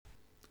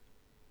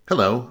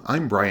Hello,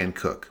 I'm Brian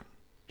Cook.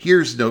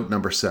 Here's note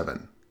number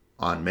 7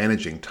 on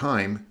managing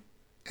time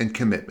and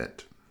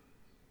commitment.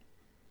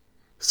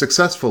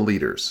 Successful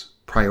leaders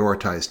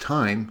prioritize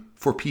time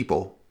for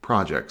people,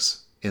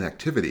 projects, and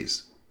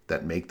activities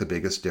that make the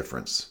biggest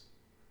difference.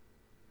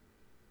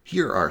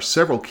 Here are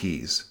several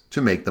keys to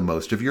make the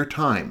most of your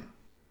time.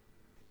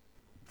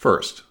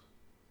 First,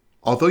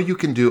 although you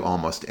can do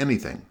almost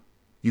anything,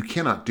 you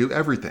cannot do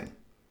everything.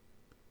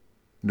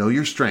 Know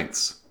your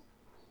strengths.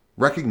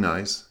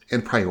 Recognize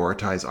and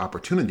prioritize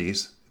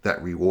opportunities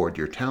that reward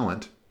your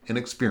talent and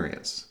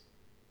experience.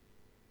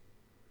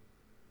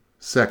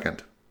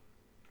 Second,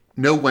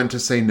 know when to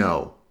say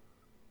no.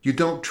 You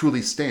don't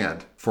truly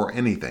stand for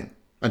anything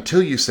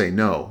until you say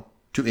no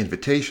to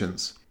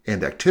invitations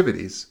and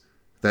activities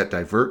that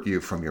divert you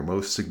from your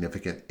most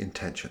significant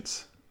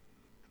intentions.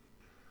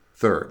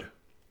 Third,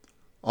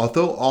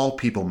 although all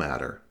people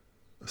matter,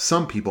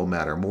 some people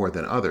matter more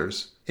than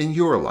others in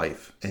your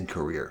life and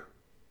career.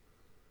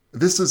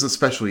 This is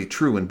especially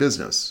true in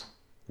business,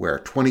 where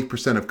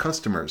 20% of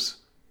customers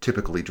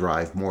typically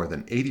drive more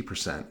than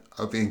 80%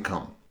 of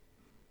income.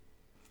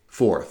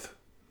 Fourth,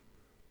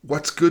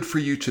 what's good for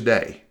you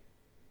today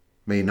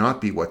may not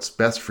be what's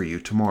best for you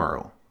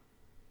tomorrow.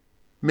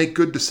 Make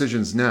good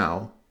decisions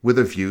now with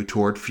a view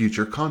toward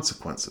future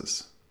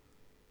consequences.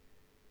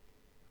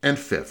 And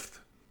fifth,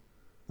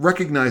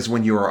 recognize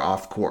when you are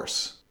off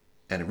course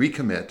and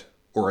recommit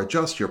or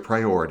adjust your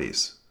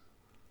priorities.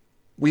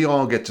 We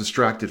all get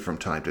distracted from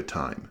time to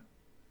time.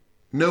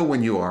 Know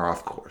when you are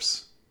off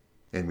course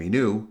and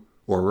renew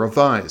or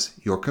revise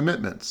your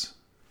commitments.